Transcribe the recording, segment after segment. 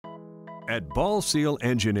At Bal Seal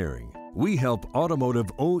Engineering, we help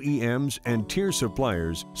automotive OEMs and tier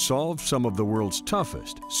suppliers solve some of the world's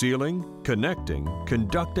toughest sealing, connecting,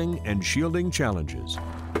 conducting, and shielding challenges.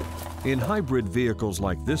 In hybrid vehicles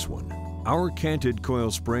like this one, our canted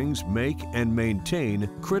coil springs make and maintain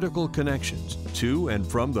critical connections to and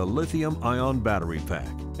from the lithium-ion battery pack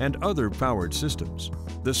and other powered systems.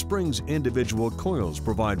 The spring's individual coils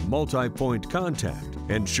provide multi-point contact,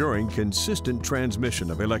 ensuring consistent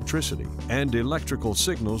transmission of electricity and electrical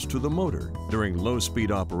signals to the motor during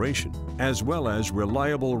low-speed operation, as well as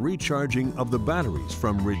reliable recharging of the batteries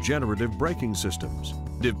from regenerative braking systems.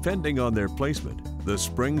 Depending on their placement, the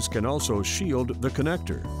springs can also shield the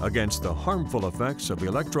connector against the harmful effects of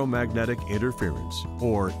electromagnetic interference,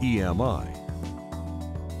 or EMI.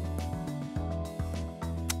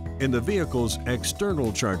 In the vehicle's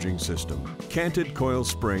external charging system, canted coil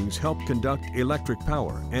springs help conduct electric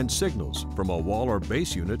power and signals from a wall or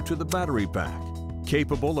base unit to the battery pack.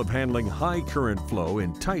 Capable of handling high current flow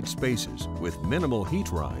in tight spaces with minimal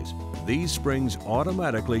heat rise, these springs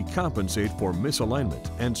automatically compensate for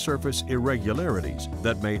misalignment and surface irregularities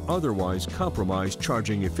that may otherwise compromise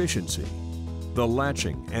charging efficiency. The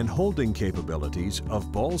latching and holding capabilities of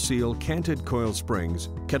Bal Seal canted coil springs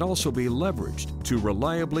can also be leveraged to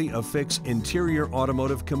reliably affix interior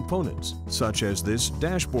automotive components, such as this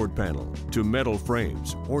dashboard panel, to metal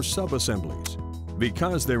frames or sub-assemblies.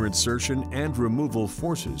 Because their insertion and removal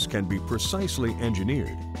forces can be precisely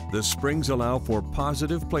engineered, the springs allow for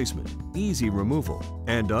positive placement, easy removal,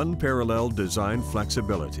 and unparalleled design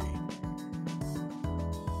flexibility.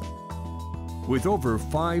 With over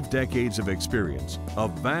 5 decades of experience, a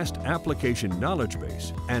vast application knowledge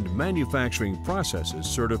base, and manufacturing processes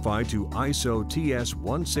certified to ISO TS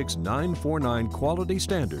 16949 quality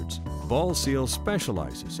standards, Bal Seal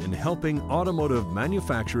specializes in helping automotive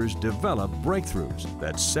manufacturers develop breakthroughs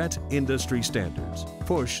that set industry standards,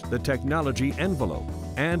 push the technology envelope,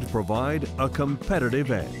 and provide a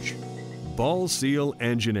competitive edge. Bal Seal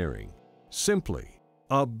Engineering. Simply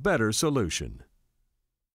a better solution.